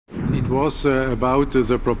was about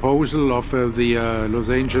the proposal of the Los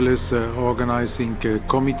Angeles Organizing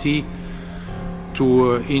Committee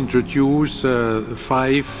to introduce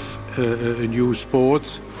 5 new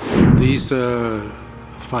sports. These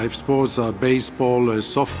 5 sports are baseball,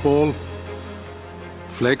 softball,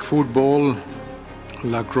 flag football,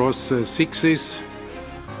 lacrosse sixes,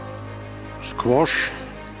 squash,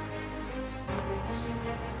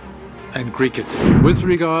 and cricket. With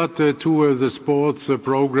regard to the sports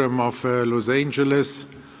program of Los Angeles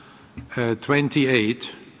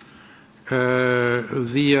 28,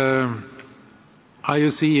 the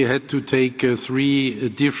IOC had to take 3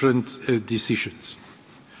 different decisions.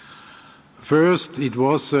 First, it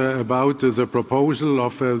was about the proposal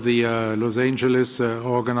of the Los Angeles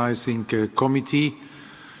Organizing Committee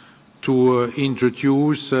to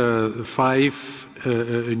introduce 5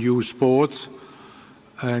 new sports.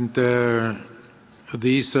 And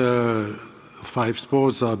these 5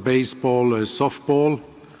 sports are baseball, softball,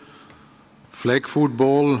 flag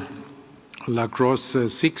football,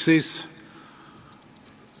 lacrosse sixes,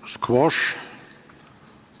 squash,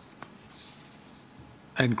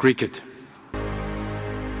 and cricket.